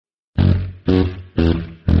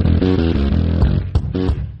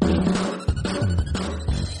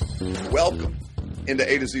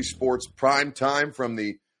into A to Z Sports Prime Time from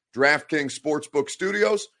the DraftKings Sportsbook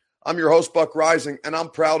Studios. I'm your host, Buck Rising, and I'm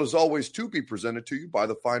proud, as always, to be presented to you by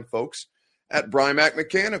the fine folks at Brymak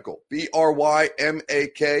Mechanical,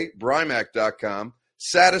 B-R-Y-M-A-K, Brymak.com.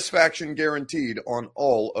 Satisfaction guaranteed on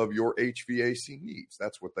all of your HVAC needs.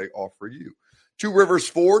 That's what they offer you. Two Rivers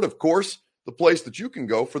Ford, of course, the place that you can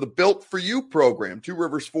go for the Built For You program. Two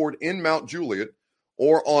Rivers Ford in Mount Juliet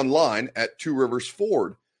or online at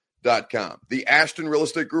tworiversford.com. The Ashton Real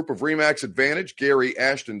Estate Group of RE/MAX Advantage,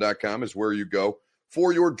 GaryAshton.com is where you go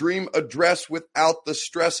for your dream address without the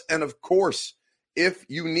stress. And, of course, if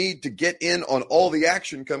you need to get in on all the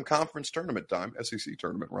action come conference tournament time, SEC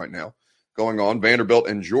tournament right now going on, Vanderbilt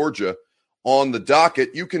and Georgia on the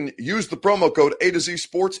docket, you can use the promo code A to Z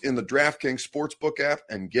Sports in the DraftKings Sportsbook app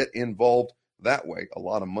and get involved that way. A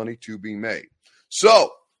lot of money to be made.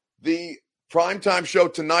 So the primetime show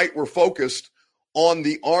tonight, we're focused on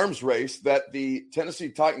the arms race that the Tennessee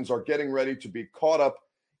Titans are getting ready to be caught up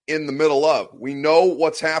in the middle of. We know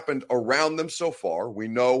what's happened around them so far. We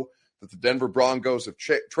know that the Denver Broncos have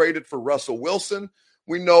traded for Russell Wilson.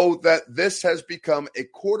 We know that this has become a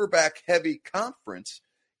quarterback-heavy conference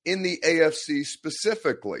in the AFC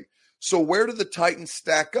specifically. So where do the Titans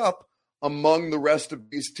stack up among the rest of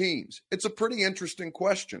these teams? It's a pretty interesting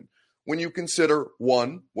question when you consider,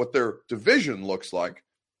 one, what their division looks like,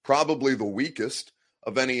 probably the weakest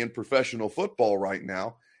of any in professional football right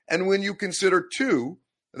now, and when you consider, two,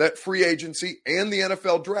 that free agency and the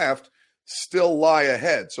NFL draft still lie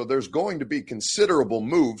ahead. So there's going to be considerable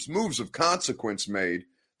moves of consequence made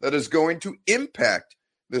that is going to impact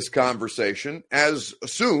this conversation as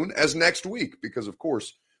soon as next week, because, of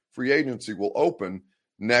course, free agency will open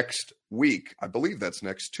next week. I believe that's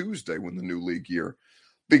next Tuesday when the new league year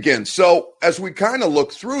begins. So as we kind of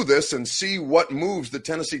look through this and see what moves the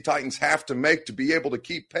Tennessee Titans have to make to be able to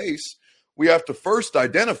keep pace, we have to first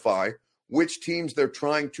identify which teams they're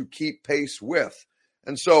trying to keep pace with.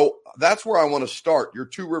 And so that's where I want to start. Your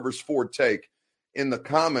Two Rivers Ford take in the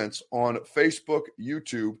comments on Facebook,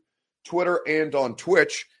 YouTube, Twitter, and on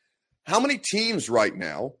Twitch. How many teams right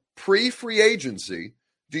now, pre-free agency,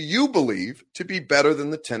 do you believe to be better than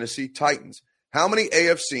the Tennessee Titans? How many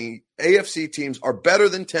AFC teams are better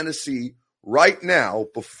than Tennessee right now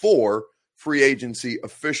before free agency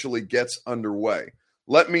officially gets underway?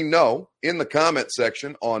 Let me know in the comment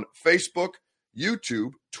section on Facebook,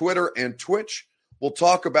 YouTube, Twitter, and Twitch. We'll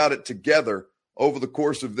talk about it together over the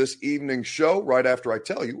course of this evening's show right after I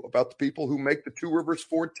tell you about the people who make the Two Rivers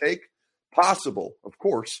Ford take possible. Of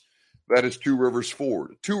course, that is Two Rivers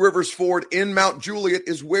Ford. Two Rivers Ford in Mount Juliet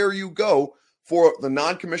is where you go for the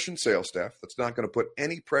non-commissioned sales staff that's not going to put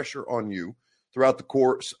any pressure on you throughout the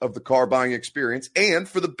course of the car buying experience, and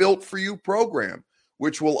for the Built For You program,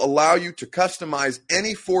 which will allow you to customize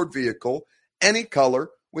any Ford vehicle, any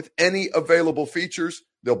color, with any available features.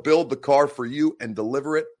 They'll build the car for you and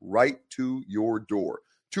deliver it right to your door.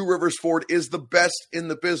 Two Rivers Ford is the best in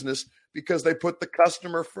the business because they put the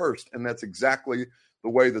customer first, and that's exactly the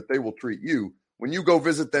way that they will treat you when you go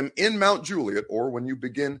visit them in Mount Juliet or when you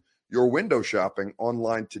begin your window shopping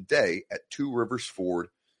online today at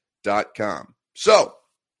tworiversford.com. So,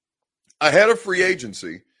 ahead of free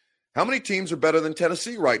agency, how many teams are better than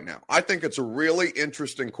Tennessee right now? I think it's a really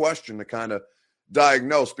interesting question to kind of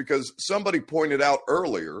diagnose, because somebody pointed out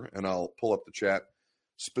earlier, and I'll pull up the chat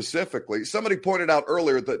specifically, somebody pointed out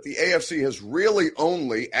earlier that the AFC has really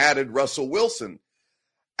only added Russell Wilson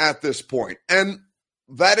at this point. And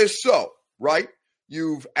that is so, right?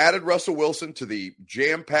 You've added Russell Wilson to the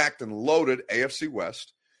jam-packed and loaded AFC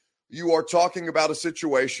West. You are talking about a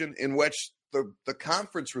situation in which the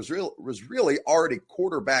conference was really already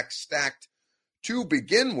quarterback stacked to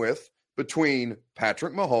begin with between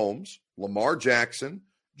Patrick Mahomes, Lamar Jackson,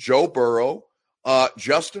 Joe Burrow,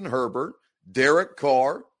 Justin Herbert, Derek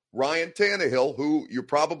Carr, Ryan Tannehill, who you're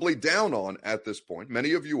probably down on at this point.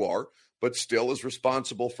 Many of you are, but still is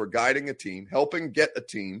responsible for guiding a team, helping get a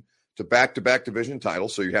team to back-to-back division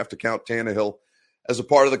titles. So you have to count Tannehill as a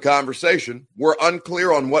part of the conversation. We're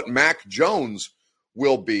unclear on what Mac Jones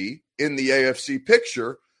will be in the AFC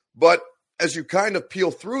picture, but as you kind of peel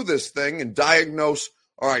through this thing and diagnose,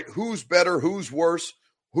 all right, who's better, who's worse,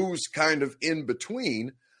 who's kind of in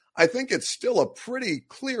between, I think it's still a pretty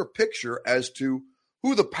clear picture as to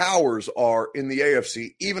who the powers are in the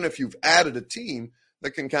AFC, even if you've added a team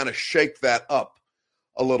that can kind of shake that up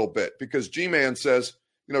a little bit. Because G-Man says,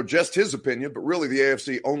 just his opinion, but really the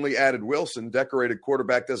AFC only added Wilson. Decorated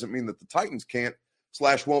quarterback doesn't mean that the Titans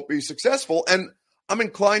can't/won't be successful. And I'm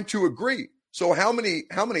inclined to agree. So how many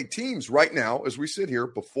teams right now, as we sit here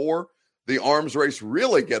before the arms race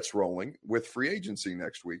really gets rolling with free agency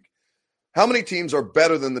next week, how many teams are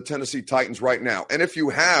better than the Tennessee Titans right now? And if you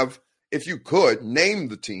could, name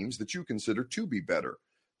the teams that you consider to be better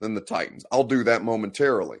than the Titans. I'll do that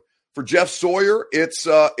momentarily. For Jeff Sawyer, it's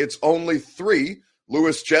only 3.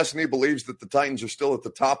 Louis Chesney believes that the Titans are still at the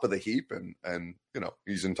top of the heap, and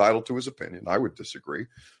he's entitled to his opinion. I would disagree.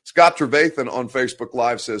 Scott Trevathan on Facebook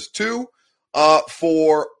Live says 2.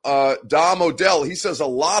 For Dom Odell, he says a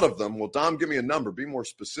lot of them. Well, Dom, give me a number. Be more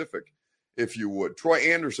specific, if you would. Troy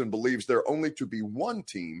Anderson believes there only to be one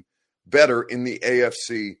team better in the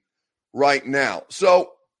AFC right now.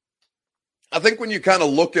 So I think when you kind of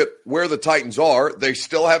look at where the Titans are, they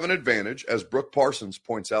still have an advantage, as Brooke Parsons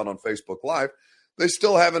points out on Facebook Live. They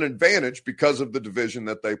still have an advantage because of the division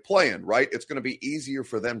that they play in, right? It's going to be easier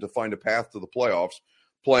for them to find a path to the playoffs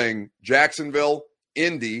playing Jacksonville,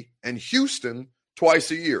 Indy, and Houston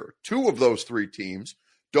twice a year. 2 of those 3 teams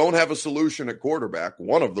don't have a solution at quarterback.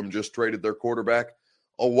 One of them just traded their quarterback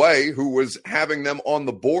away, who was having them on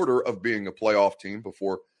the border of being a playoff team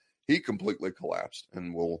before he completely collapsed.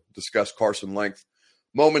 And we'll discuss Carson Wentz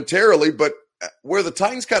momentarily. But where the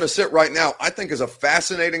Titans kind of sit right now, I think is a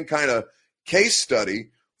fascinating kind of case study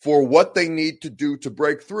for what they need to do to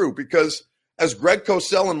break through. Because as Greg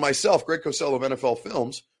Cosell and myself, Greg Cosell of NFL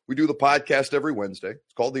Films, we do the podcast every Wednesday.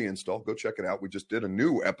 It's called The Install. Go check it out. We just did a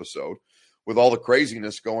new episode with all the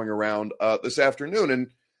craziness going around this afternoon.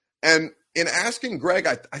 And in asking Greg,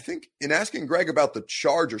 I think in asking Greg about the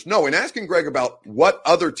Chargers, in asking Greg about what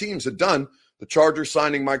other teams had done, the Chargers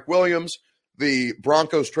signing Mike Williams, the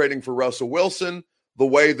Broncos trading for Russell Wilson, the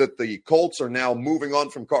way that the Colts are now moving on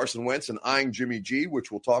from Carson Wentz and eyeing Jimmy G, which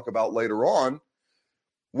we'll talk about later on.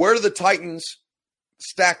 Where do the Titans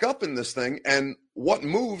stack up in this thing, and what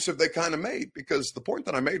moves have they kind of made? Because the point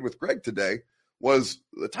that I made with Greg today was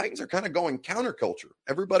the Titans are kind of going counterculture.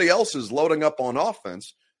 Everybody else is loading up on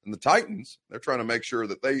offense, and the Titans, they're trying to make sure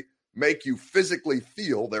that they make you physically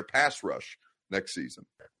feel their pass rush next season.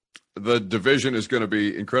 The division is going to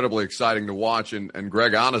be incredibly exciting to watch. And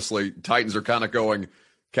Greg, honestly, Titans are kind of going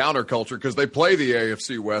counterculture because they play the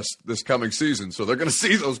AFC West this coming season. So they're going to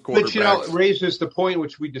see those quarterbacks. But, it raises the point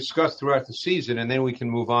which we discussed throughout the season, and then we can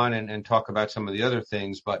move on and talk about some of the other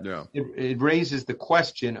things. But it raises the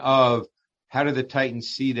question of how do the Titans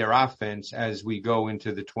see their offense as we go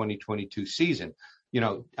into the 2022 season?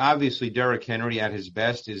 Obviously Derrick Henry at his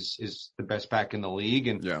best is the best back in the league.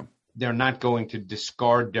 And they're not going to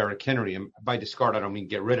discard Derrick Henry. And by discard, I don't mean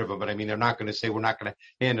get rid of him, but I mean they're not going to say we're not going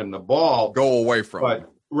to hand him the ball. Go away from him.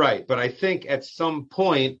 Right. But I think at some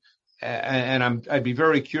point, and I'd be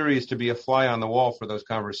very curious to be a fly on the wall for those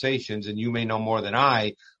conversations, and you may know more than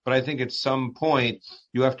I, but I think at some point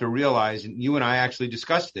you have to realize, and you and I actually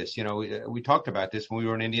discussed this, we talked about this when we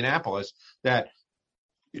were in Indianapolis, that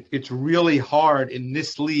it's really hard in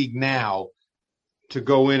this league now to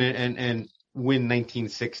go in and win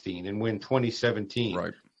 1916 and win 2017.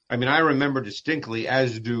 Right. I mean, I remember distinctly,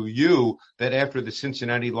 as do you, that after the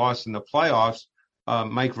Cincinnati loss in the playoffs,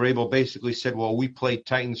 Mike Vrabel basically said, well, we played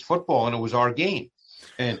Titans football and it was our game.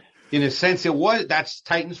 And in a sense, that's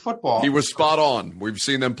Titans football. He was spot on. We've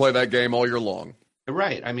seen them play that game all year long.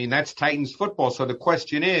 Right. I mean, that's Titans football. So the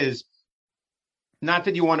question is, not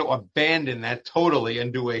that you want to abandon that totally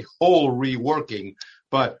and do a whole reworking,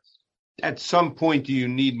 but at some point, do you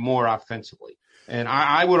need more offensively? And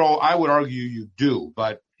I would argue you do,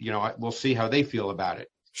 but we'll see how they feel about it.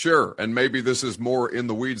 Sure, and maybe this is more in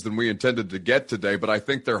the weeds than we intended to get today, but I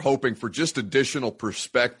think they're hoping for just additional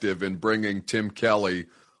perspective in bringing Tim Kelly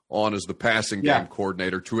on as the passing game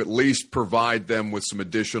coordinator to at least provide them with some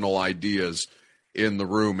additional ideas in the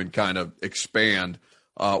room and kind of expand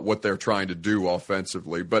what they're trying to do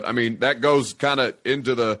offensively. But, I mean, that goes kind of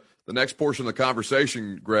into the next portion of the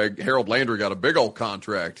conversation, Greg. Harold Landry got a big old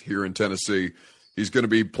contract here in Tennessee. He's going to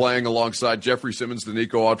be playing alongside Jeffrey Simmons,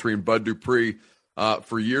 Danico Autry, and Bud Dupree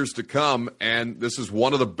for years to come, and this is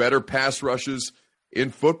one of the better pass rushes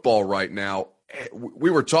in football right now.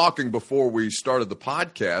 We were talking before we started the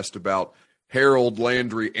podcast about Harold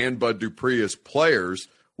Landry and Bud Dupree as players.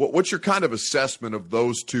 What's your kind of assessment of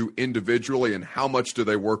those two individually, and how much do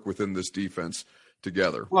they work within this defense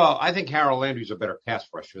together? Well, I think Harold Landry's a better pass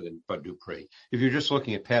rusher than Bud Dupree. If you're just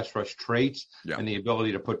looking at pass rush traits and the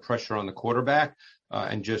ability to put pressure on the quarterback,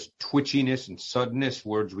 and just twitchiness and suddenness,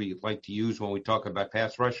 words we like to use when we talk about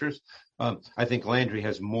pass rushers. I think Landry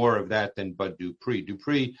has more of that than Bud Dupree.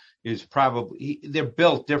 Dupree is they're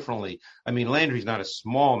built differently. I mean, Landry's not a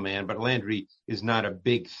small man, but Landry is not a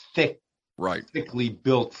big, thickly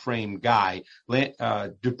built frame guy.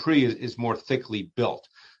 Dupree is more thickly built.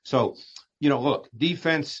 So, look,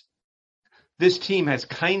 defense, this team has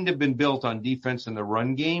kind of been built on defense in the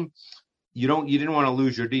run game. you didn't want to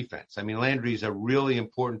lose your defense. I mean, Landry's a really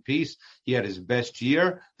important piece. He had his best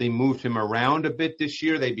year. They moved him around a bit this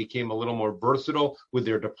year. They became a little more versatile with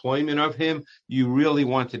their deployment of him. You really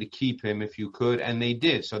wanted to keep him if you could, and they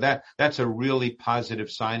did. So that's a really positive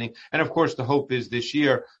signing. And of course, the hope is this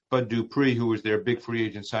year, Bud Dupree, who was their big free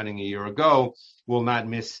agent signing a year ago, will not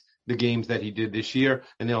miss the games that he did this year,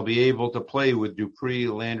 and they'll be able to play with Dupree,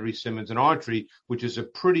 Landry, Simmons, and Autry, which is a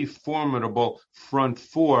pretty formidable front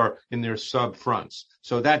four in their sub fronts.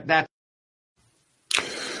 So that's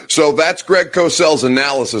Greg Cosell's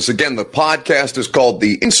analysis. Again, the podcast is called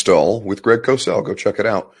The Install with Greg Cosell. Go check it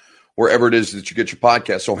out wherever it is that you get your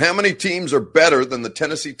podcast. So how many teams are better than the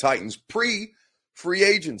Tennessee Titans pre-free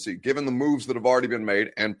agency, given the moves that have already been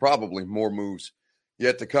made and probably more moves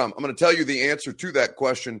yet to come? I'm going to tell you the answer to that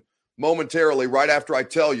question momentarily, right after I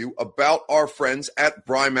tell you about our friends at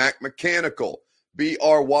Brymac Mechanical.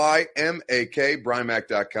 BRYMAK,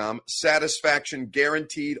 Brymac.com. Satisfaction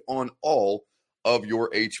guaranteed on all of your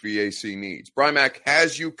HVAC needs. Brymac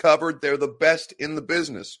has you covered. They're the best in the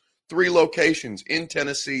business. 3 locations in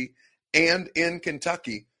Tennessee and in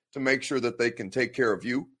Kentucky to make sure that they can take care of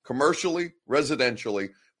you commercially, residentially.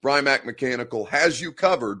 Brymac Mechanical has you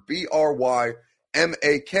covered. BRYMAK,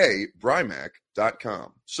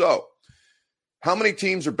 Brymac.com. So, how many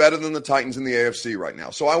teams are better than the Titans in the AFC right now?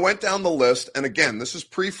 So I went down the list, and again, this is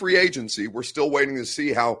pre-free agency. We're still waiting to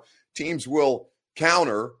see how teams will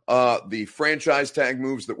counter the franchise tag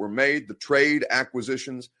moves that were made, the trade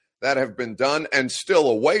acquisitions that have been done, and still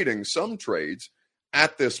awaiting some trades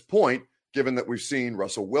at this point, given that we've seen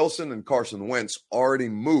Russell Wilson and Carson Wentz already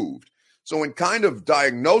moved. So in kind of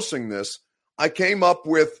diagnosing this, I came up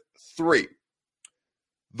with 3.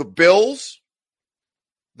 The Bills,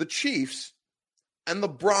 the Chiefs, and the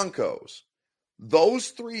Broncos. Those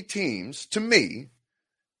 3 teams, to me,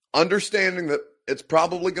 understanding that it's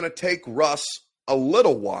probably going to take Russ a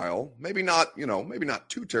little while, maybe not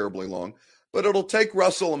too terribly long, but it'll take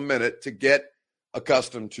Russell a minute to get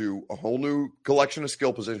accustomed to a whole new collection of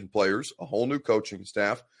skill position players, a whole new coaching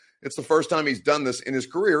staff. It's the first time he's done this in his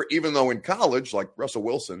career, even though in college, like Russell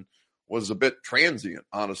Wilson, was a bit transient,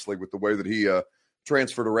 honestly, with the way that he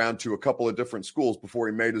transferred around to a couple of different schools before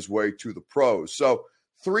he made his way to the pros. So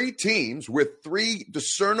 3 teams with 3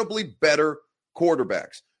 discernibly better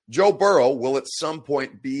quarterbacks. Joe Burrow will at some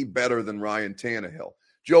point be better than Ryan Tannehill.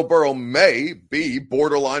 Joe Burrow may be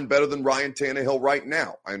borderline better than Ryan Tannehill right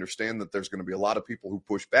now. I understand that there's going to be a lot of people who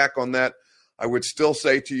push back on that. I would still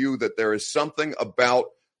say to you that there is something about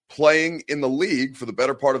playing in the league for the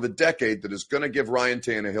better part of a decade that is going to give Ryan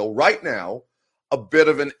Tannehill right now a bit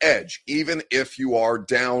of an edge, even if you are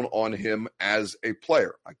down on him as a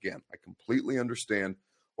player. Again, I completely understand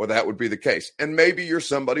why that would be the case. And maybe you're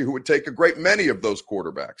somebody who would take a great many of those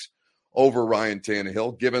quarterbacks over Ryan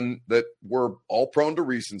Tannehill, given that we're all prone to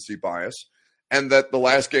recency bias and that the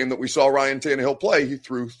last game that we saw Ryan Tannehill play, he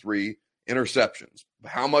threw 3 interceptions.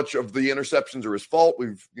 How much of the interceptions are his fault?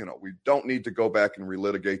 We don't need to go back and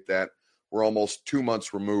relitigate that. We're almost 2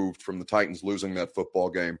 months removed from the Titans losing that football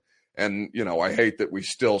game. And, I hate that we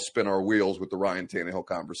still spin our wheels with the Ryan Tannehill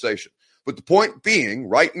conversation. But the point being,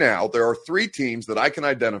 right now, there are 3 teams that I can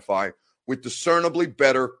identify with discernibly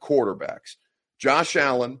better quarterbacks. Josh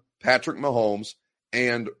Allen, Patrick Mahomes,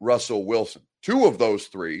 and Russell Wilson. 2 of those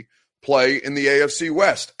 3 play in the AFC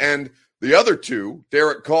West. And the other 2,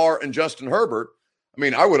 Derek Carr and Justin Herbert,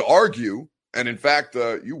 I would argue, and in fact,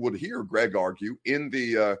 you would hear Greg argue in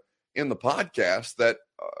the podcast that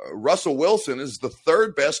Russell Wilson is the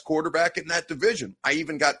 3rd best quarterback in that division. I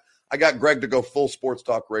got Greg to go full sports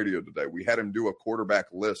talk radio today. We had him do a quarterback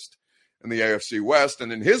list in the AFC West,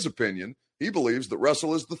 and in his opinion, he believes that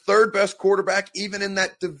Russell is the 3rd best quarterback even in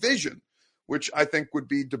that division, which I think would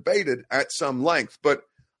be debated at some length. But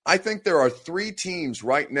I think there are 3 teams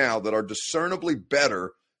right now that are discernibly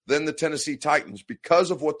better than the Tennessee Titans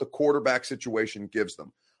because of what the quarterback situation gives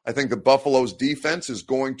them. I think the Buffalo's defense is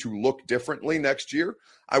going to look differently next year.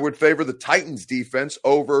 I would favor the Titans defense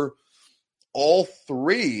over all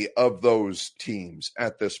 3 of those teams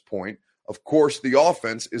at this point. Of course, the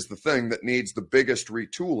offense is the thing that needs the biggest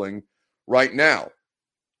retooling right now.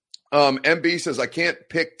 MB says, I can't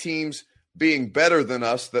pick teams being better than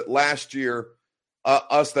us that last year,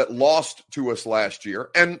 us that lost to us last year.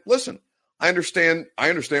 And listen, I understand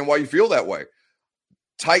why you feel that way.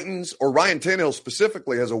 Titans, or Ryan Tannehill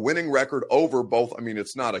specifically, has a winning record over both.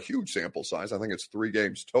 It's not a huge sample size. I think it's 3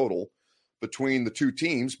 games total between the 2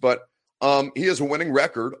 teams, but he has a winning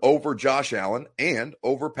record over Josh Allen and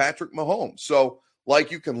over Patrick Mahomes. So,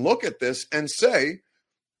 you can look at this and say,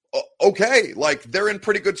 okay, they're in a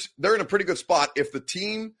pretty good spot. If the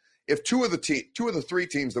team if two of the three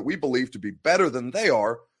teams that we believe to be better than they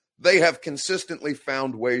are, they have consistently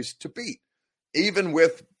found ways to beat, even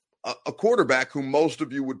with a quarterback who most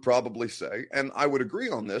of you would probably say, and I would agree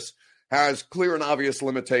on this, has clear and obvious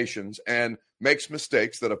limitations and makes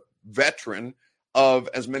mistakes that a veteran of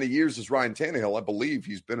as many years as Ryan Tannehill, I believe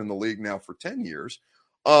he's been in the league now for 10 years,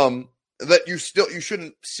 that you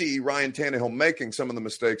shouldn't see Ryan Tannehill making some of the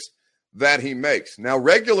mistakes that he makes. Now,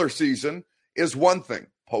 regular season is one thing.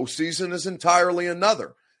 Postseason is entirely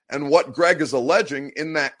another. And what Greg is alleging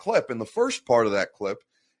in that clip, in the first part of that clip,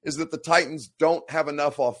 is that the Titans don't have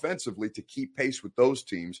enough offensively to keep pace with those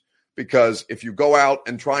teams, because if you go out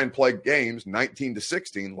and try and play games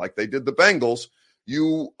 19-16 like they did the Bengals,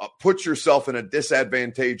 you put yourself in a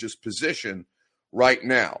disadvantageous position right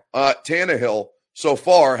now. Tannehill so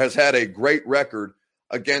far has had a great record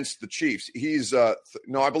against the Chiefs. He's I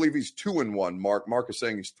believe he's 2-1. Mark is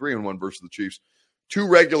saying he's 3-1 versus the Chiefs. 2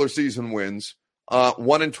 regular season wins,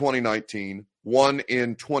 one in 2019, one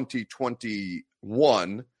in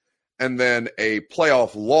 2021, and then a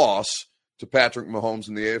playoff loss to Patrick Mahomes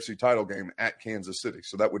in the AFC title game at Kansas City.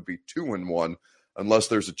 So that would be 2-1, unless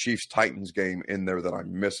there's a Chiefs-Titans game in there that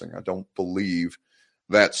I'm missing. I don't believe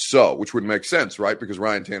that's so, which would make sense, right? Because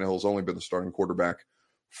Ryan Tannehill's only been the starting quarterback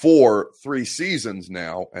for 3 seasons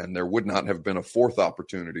now, and there would not have been a 4th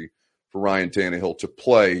opportunity for Ryan Tannehill to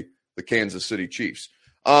play the Kansas City Chiefs.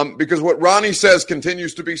 Because what Ronnie says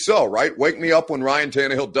continues to be so, right? Wake me up when Ryan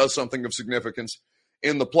Tannehill does something of significance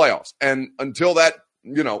in the playoffs. And until that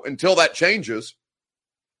changes,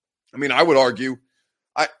 I mean, I would argue,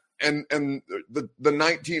 the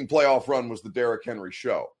 19 playoff run was the Derrick Henry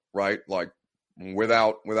show, right? Like,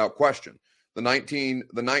 without question. The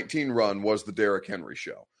 19 run was the Derrick Henry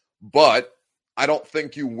show. But I don't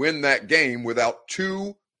think you win that game without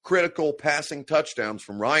 2 critical passing touchdowns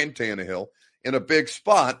from Ryan Tannehill in a big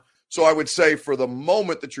spot. So I would say, for the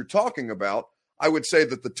moment that you're talking about, I would say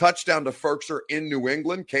that the touchdown to Ferkser in New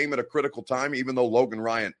England came at a critical time, even though Logan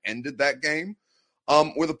Ryan ended that game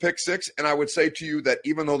with a pick 6. And I would say to you that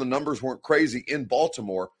even though the numbers weren't crazy in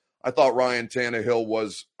Baltimore, I thought Ryan Tannehill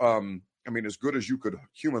was, as good as you could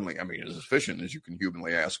humanly, as efficient as you can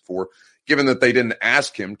humanly ask for, given that they didn't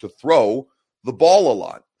ask him to throw the ball a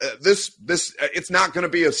lot. It's not going to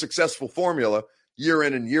be a successful formula year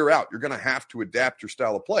in and year out. You're going to have to adapt your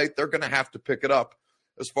style of play. They're going to have to pick it up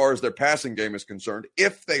as far as their passing game is concerned,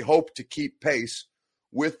 if they hope to keep pace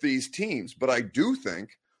with these teams. But I do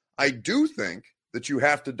think that you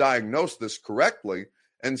have to diagnose this correctly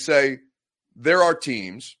and say there are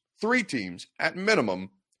 3 teams at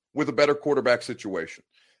minimum with a better quarterback situation,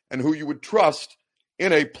 and who you would trust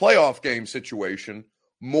in a playoff game situation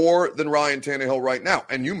more than Ryan Tannehill right now.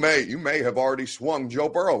 And you may have already swung Joe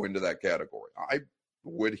Burrow into that category. I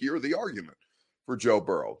would hear the argument for Joe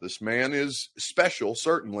Burrow. This man is special,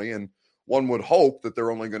 certainly, and one would hope that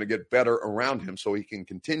they're only going to get better around him so he can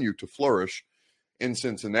continue to flourish in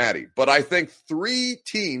Cincinnati. But I think 3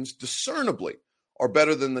 teams discernibly are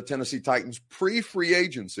better than the Tennessee Titans pre-free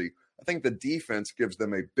agency. I think the defense gives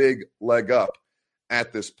them a big leg up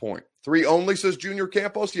at this point. 3 only, says Junior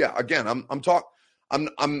Campos. Yeah, again, I'm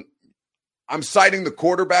citing the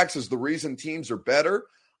quarterbacks as the reason teams are better.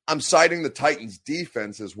 I'm citing the Titans'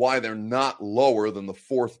 defense as why they're not lower than the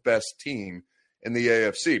 4th best team in the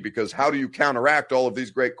AFC. Because how do you counteract all of these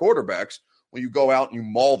great quarterbacks when you go out and you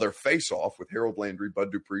maul their face off with Harold Landry,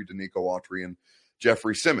 Bud Dupree, Danico Autry, and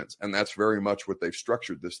Jeffrey Simmons? And that's very much what they've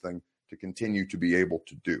structured this thing to continue to be able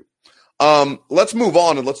to do. Let's move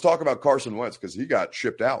on and let's talk about Carson Wentz, because he got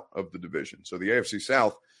shipped out of the division. So the AFC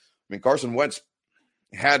South, Carson Wentz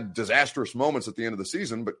had disastrous moments at the end of the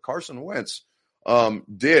season, but Carson Wentz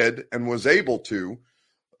did and was able to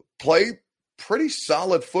play pretty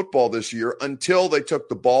solid football this year until they took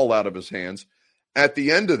the ball out of his hands at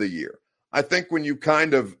the end of the year. I think when you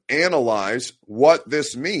kind of analyze what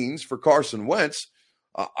this means for Carson Wentz,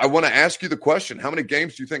 I want to ask you the question, how many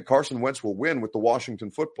games do you think Carson Wentz will win with the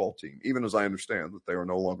Washington football team, even as I understand that they are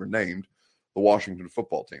no longer named the Washington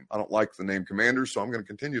football team? I don't like the name Commanders, so I'm going to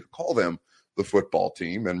continue to call them the football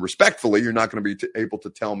team. And respectfully, you're not going to be able to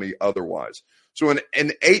tell me otherwise. So in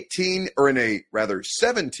an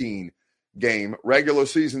 17-game regular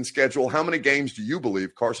season schedule, how many games do you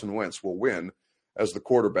believe Carson Wentz will win as the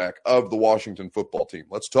quarterback of the Washington football team?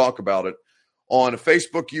 Let's talk about it on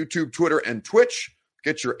Facebook, YouTube, Twitter, and Twitch.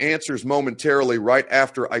 Get your answers momentarily right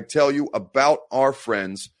after I tell you about our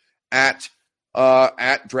friends at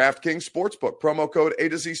DraftKings Sportsbook. Promo code A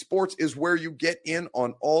to Z Sports is where you get in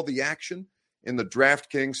on all the action in the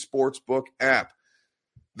DraftKings Sportsbook app.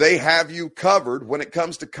 they have you covered when it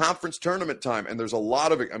comes to conference tournament time. And there's a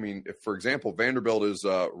lot of it. I mean, if, for example, Vanderbilt is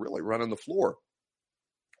really running the floor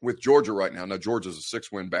with Georgia right now. Now, Georgia's a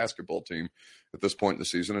 6-win basketball team at this point in the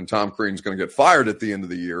season, and Tom Crean's going to get fired at the end of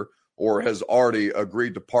the year or has already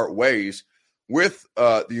agreed to part ways with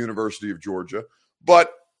the University of Georgia.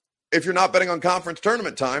 But if you're not betting on conference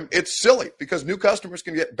tournament time, it's silly because new customers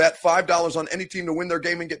can bet $5 on any team to win their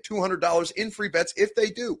game and get $200 in free bets if they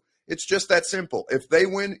do. It's just that simple. If they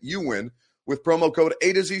win, you win with promo code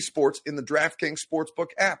A to Z Sports in the DraftKings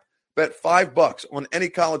Sportsbook app. Bet $5 on any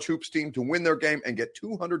college hoops team to win their game and get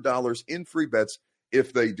 $200 in free bets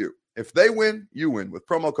if they do. If they win, you win with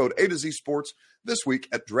promo code A to Z Sports this week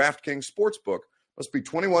at DraftKings Sportsbook. Must be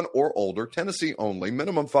 21 or older, Tennessee only,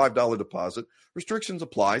 minimum $5 deposit. Restrictions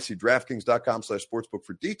apply. See DraftKings.com/sportsbook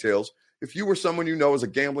for details. If you or someone you know has a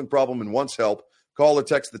gambling problem and wants help, call or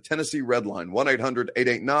text the Tennessee Red Line,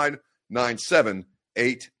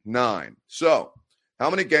 1-800-889-9789. So, how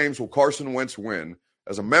many games will Carson Wentz win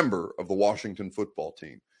as a member of the Washington football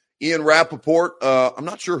team? Ian Rappaport, I'm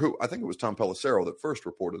not sure who, I think it was Tom Pelissero that first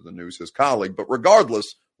reported the news, his colleague, but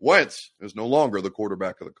regardless, Wentz is no longer the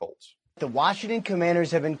quarterback of the Colts. The Washington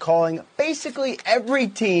Commanders have been calling basically every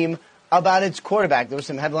team about its quarterback. There were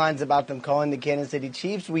some headlines about them calling the Kansas City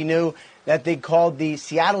Chiefs. We knew that they called the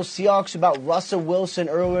Seattle Seahawks about Russell Wilson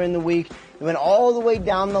earlier in the week. They went all the way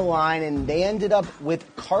down the line, and they ended up with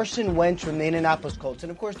Carson Wentz from the Indianapolis Colts.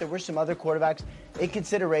 And, of course, there were some other quarterbacks in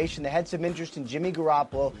consideration. They had some interest in Jimmy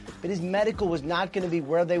Garoppolo, but his medical was not going to be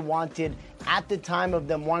where they wanted at the time of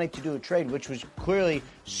them wanting to do a trade, which was clearly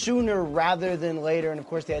sooner rather than later. And, of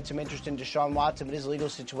course, they had some interest in Deshaun Watson, but his legal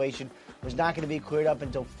situation was not going to be cleared up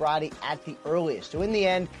until Friday at the earliest. So in the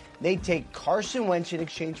end, they take Carson Wentz in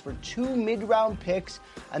exchange for 2 mid-round picks,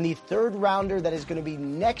 and the third rounder that is going to be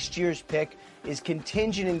next year's pick is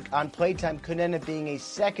contingent on playtime, could end up being a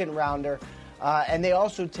second rounder. And they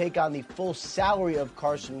also take on the full salary of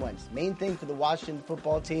Carson Wentz. Main thing for the Washington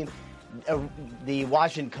football team, the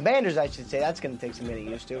Washington Commanders, I should say, that's going to take some getting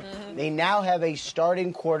used to. Mm-hmm. They now have a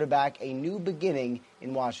starting quarterback, a new beginning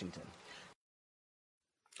in Washington.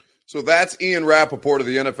 So that's Ian Rappaport of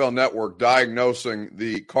the NFL Network diagnosing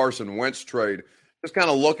the Carson Wentz trade. Just kind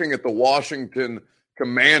of looking at the Washington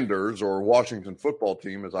Commanders, or Washington football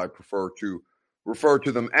team, as I prefer to refer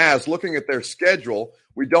to them as, looking at their schedule.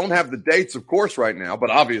 We don't have the dates, of course, right now, but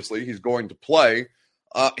obviously he's going to play.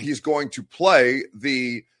 He's going to play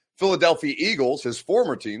the Philadelphia Eagles, his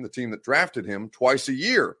former team, the team that drafted him, twice a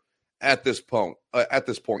year at this point.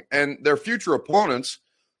 And their future opponents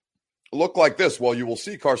look like this. Well, you will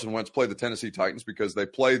see Carson Wentz play the Tennessee Titans because they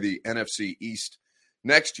play the NFC East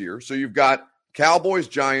next year. So you've got Cowboys,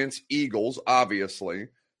 Giants, Eagles, obviously.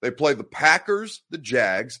 They play the Packers, the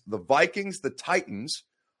Jags, the Vikings, the Titans,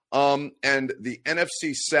 and the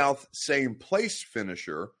NFC South same place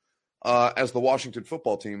finisher as the Washington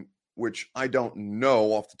football team, which I don't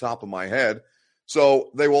know off the top of my head.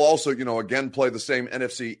 So they will also, again, play the same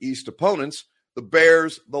NFC East opponents, the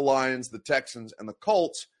Bears, the Lions, the Texans, and the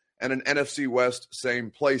Colts, and an NFC West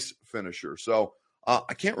same place finisher. So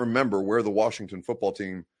I can't remember where the Washington football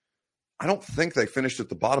team, I don't think they finished at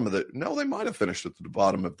the bottom of no, they might have finished at the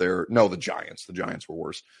bottom of the Giants. The Giants were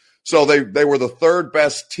worse. So they were the third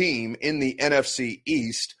best team in the NFC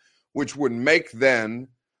East, which would make then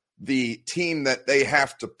the team that they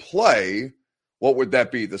have to play, what would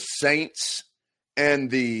that be? The Saints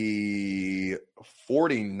and the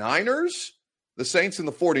 49ers? The Saints and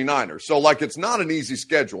the 49ers. So, it's not an easy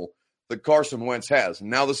schedule that Carson Wentz has.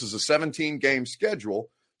 Now, this is a 17-game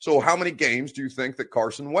schedule. So, how many games do you think that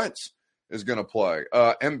Carson Wentz is going to play?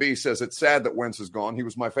 MB says, it's sad that Wentz is gone. He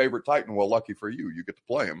was my favorite Titan. Well, lucky for you. You get to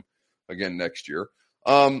play him again next year.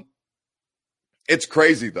 It's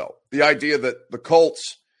crazy, though. The idea that the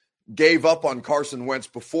Colts gave up on Carson Wentz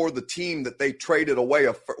before the team that they traded away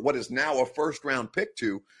what is now a first-round pick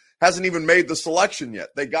to hasn't even made the selection yet.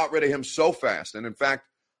 They got rid of him so fast. And in fact,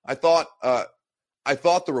 I thought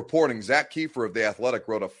the reporting, Zach Kiefer of The Athletic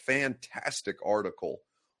wrote a fantastic article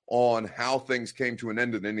on how things came to an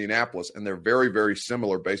end in Indianapolis. And they're very, very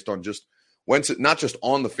similar based on just Wentz, not just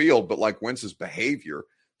on the field, but like Wentz's behavior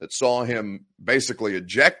that saw him basically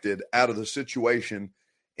ejected out of the situation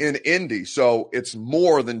in Indy. So it's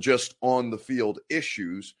more than just on the field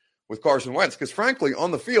issues with Carson Wentz. Because frankly,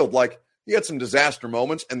 on the field, he had some disaster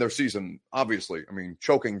moments, and their season, obviously,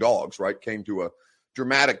 choking dogs, right, came to a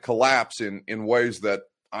dramatic collapse in ways that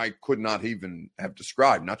I could not even have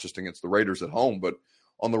described, not just against the Raiders at home, but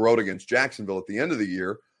on the road against Jacksonville at the end of the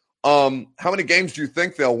year. How many games do you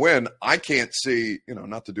think they'll win? I can't see,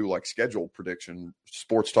 not to do schedule prediction,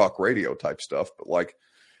 sports talk radio type stuff, but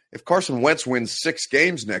if Carson Wentz wins 6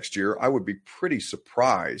 games next year, I would be pretty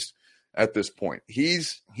surprised at this point.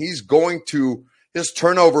 He's going to – his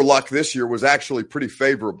turnover luck this year was actually pretty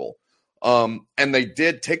favorable. And they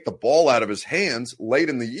did take the ball out of his hands late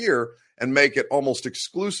in the year and make it almost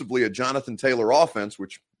exclusively a Jonathan Taylor offense,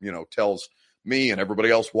 which, tells me and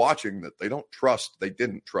everybody else watching that they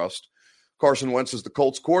didn't trust Carson Wentz as the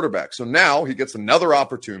Colts quarterback. So now he gets another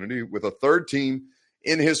opportunity with a third team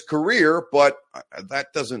in his career, but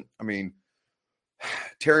that doesn't,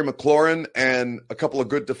 Terry McLaurin and a couple of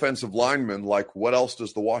good defensive linemen, like what else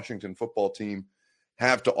does the Washington football team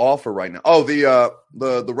have to offer right now? Oh,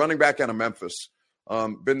 the running back out of Memphis,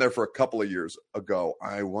 been there for a couple of years ago.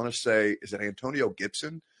 I want to say, is it Antonio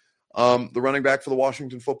Gibson? The running back for the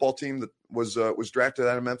Washington football team that was drafted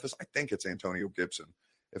out of Memphis. I think it's Antonio Gibson,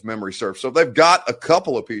 if memory serves. So they've got a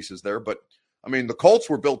couple of pieces there, but the Colts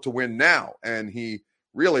were built to win now, and he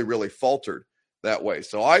really, really faltered that way.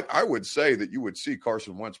 So I would say that you would see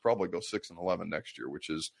Carson Wentz probably go 6-11 next year, which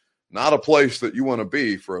is not a place that you want to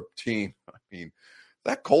be for a team.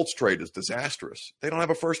 That Colts trade is disastrous. They don't have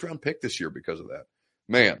a first-round pick this year because of that.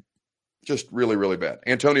 Man, just really, really bad.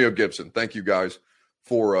 Antonio Gibson, thank you guys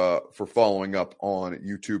for following up on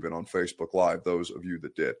YouTube and on Facebook Live, those of you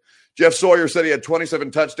that did. Jeff Sawyer said he had 27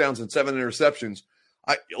 touchdowns and 7 interceptions.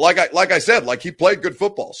 Like I said, he played good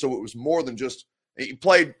football, so it was more than just he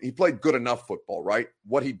played good enough football, right?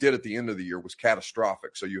 What he did at the end of the year was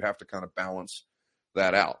catastrophic, so you have to kind of balance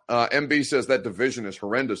that out. MB says that division is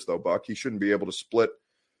horrendous, though, Buck. He shouldn't be able to split.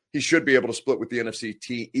 He should be able to split with the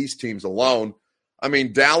NFC East teams alone.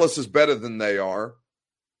 Dallas is better than they are.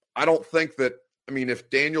 I don't think that. If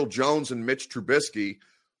Daniel Jones and Mitch Trubisky,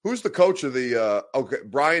 who's the coach of the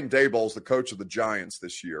Brian Daboll's the coach of the Giants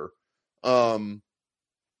this year.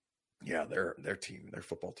 Yeah, their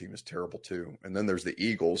football team is terrible too. And then there's the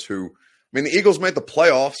Eagles who, the Eagles made the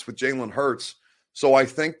playoffs with Jalen Hurts. So I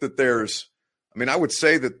think that I would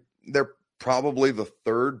say that they're probably the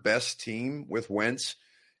third best team with Wentz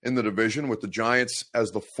in the division, with the Giants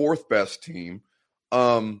as the fourth best team.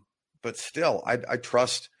 But still, I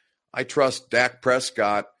trust Dak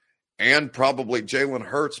Prescott and probably Jalen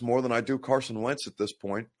Hurts more than I do Carson Wentz at this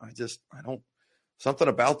point. Something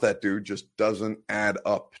about that dude just doesn't add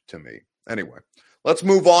up to me. Anyway, let's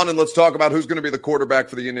move on and let's talk about who's going to be the quarterback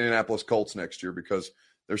for the Indianapolis Colts next year, because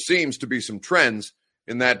there seems to be some trends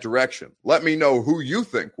in that direction. Let me know who you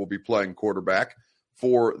think will be playing quarterback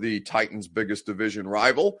for the Titans' biggest division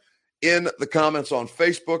rival in the comments on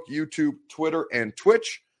Facebook, YouTube, Twitter, and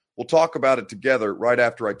Twitch. We'll talk about it together right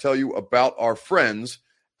after I tell you about our friends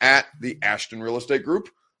at the Ashton Real Estate Group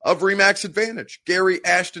of RE/MAX Advantage.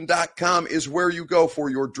 GaryAshton.com is where you go for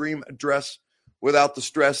your dream address without the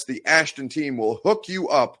stress. The Ashton team will hook you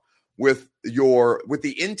up with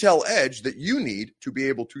the intel edge that you need to be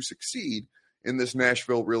able to succeed in this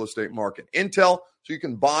Nashville real estate market. Intel so you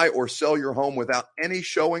can buy or sell your home without any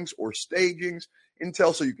showings or stagings.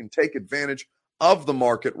 Intel so you can take advantage of the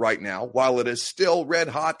market right now while it is still red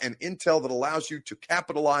hot, and intel that allows you to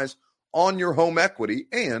capitalize on your home equity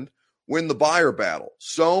and win the buyer battle.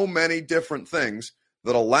 So many different things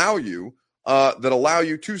that allow you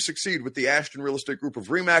to succeed with the Ashton Real Estate Group of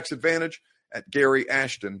RE/MAX Advantage at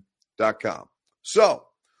GaryAshton.com. So,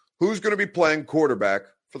 who's going to be playing quarterback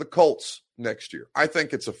for the Colts next year? I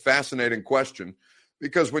think it's a fascinating question,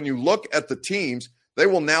 because when you look at the teams,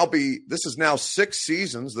 this is now 6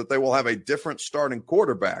 seasons that they will have a different starting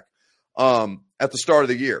quarterback at the start of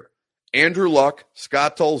the year. Andrew Luck,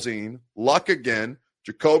 Scott Tolzien, Luck again,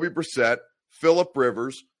 Jacoby Brissett, Phillip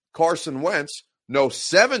Rivers, Carson Wentz.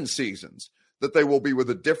 7 seasons that they will be with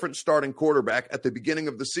a different starting quarterback at the beginning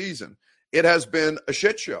of the season. It has been a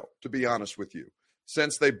shit show, to be honest with you,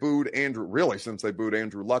 since they booed Andrew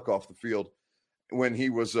Luck off the field when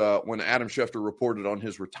Adam Schefter reported on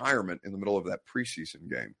his retirement in the middle of that preseason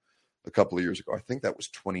game a couple of years ago. I think that was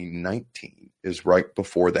 2019, is right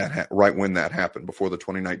before that, right when that happened, before the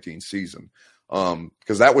 2019 season,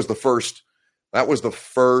 because that was the first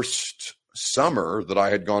summer that I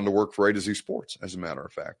had gone to work for A to Z Sports, as a matter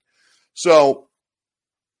of fact. So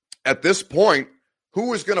at this point,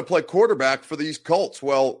 who is going to play quarterback for these Colts?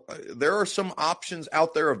 Well, there are some options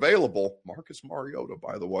out there available. Marcus Mariota,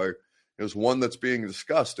 by the way, is one that's being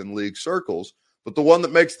discussed in league circles. But the one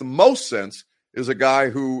that makes the most sense is a guy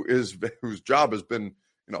whose job has been,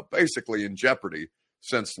 basically in jeopardy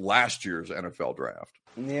since last year's NFL draft.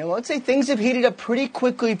 Yeah, well, I'd say things have heated up pretty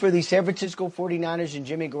quickly for the San Francisco 49ers and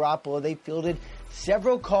Jimmy Garoppolo. They fielded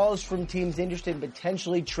several calls from teams interested in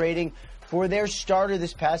potentially trading for their starter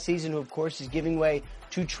this past season, who, of course, is giving way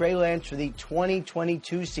to Trey Lance for the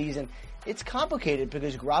 2022 season. it's complicated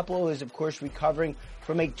because Garoppolo is, of course, recovering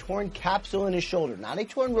from a torn capsule in his shoulder. Not a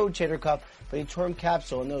torn rotator cuff, but a torn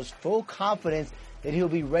capsule. And there's full confidence that he'll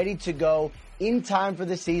be ready to go in time for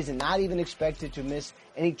the season, not even expected to miss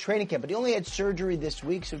any training camp. But he only had surgery this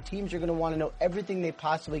week, so teams are going to want to know everything they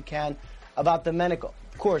possibly can about the medical.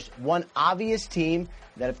 Of course, one obvious team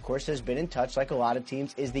that, of course, has been in touch, like a lot of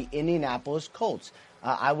teams, is the Indianapolis Colts.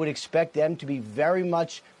 I would expect them to be very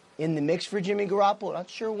much in the mix for Jimmy Garoppolo. Not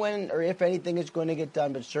sure when or if anything is going to get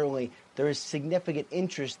done, but certainly there is significant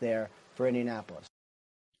interest there for Indianapolis.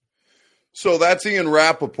 So that's Ian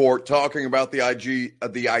Rappaport talking about the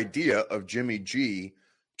idea of Jimmy G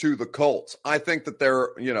to the Colts. I think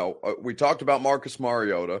that we talked about Marcus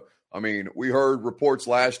Mariota. I mean, we heard reports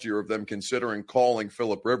last year of them considering calling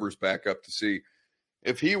Phillip Rivers back up to see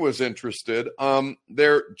if he was interested.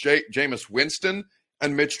 They're Jameis Winston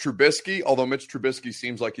and Mitch Trubisky, although Mitch Trubisky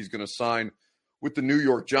seems like he's going to sign with the New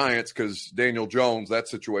York Giants because Daniel Jones, that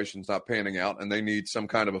situation's not panning out, and they need some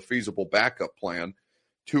kind of a feasible backup plan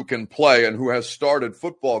who can play and who has started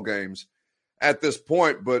football games at this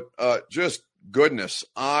point. But just goodness,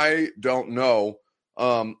 I don't know.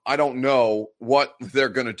 I don't know what they're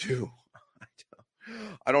going to do.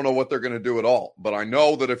 I don't know what they're going to do at all. But I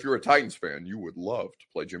know that if you're a Titans fan, you would love to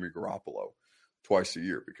play Jimmy Garoppolo twice a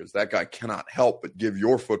year because that guy cannot help but give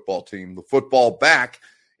your football team the football back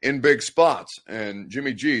in big spots. And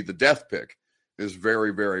Jimmy G, the death pick, is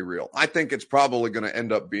very, very real. I think it's probably going to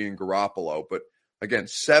end up being Garoppolo. But again,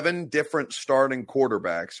 7 different starting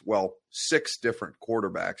quarterbacks, 6 different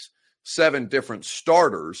quarterbacks, 7 different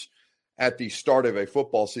starters at the start of a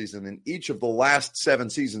football season. In each of the last 7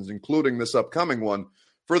 seasons, including this upcoming one,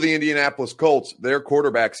 for the Indianapolis Colts, their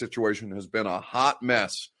quarterback situation has been a hot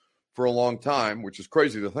mess for a long time, which is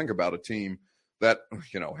crazy to think about a team that,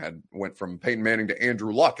 went from Peyton Manning to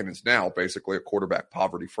Andrew Luck and is now basically a quarterback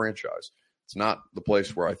poverty franchise. It's not the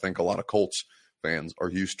place where I think a lot of Colts fans are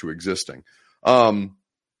used to existing.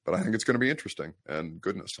 But I think it's going to be interesting. And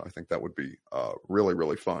goodness, I think that would be really,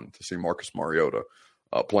 really fun to see Marcus Mariota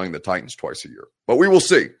playing the Titans twice a year. But we will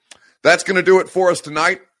see. That's going to do it for us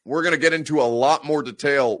tonight. We're going to get into a lot more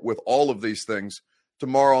detail with all of these things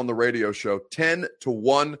tomorrow on the radio show, 10 to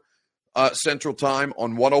 1 Central Time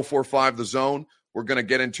on 104.5 The Zone. We're going to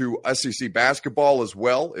get into SEC basketball as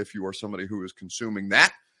well, if you are somebody who is consuming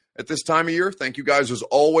that at this time of year. Thank you guys, as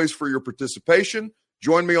always, for your participation.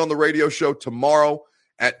 Join me on the radio show tomorrow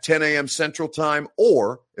at 10 a.m. Central Time,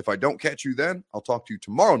 or if I don't catch you then, I'll talk to you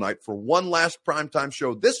tomorrow night for one last primetime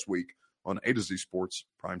show this week on A to Z Sports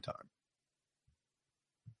Primetime.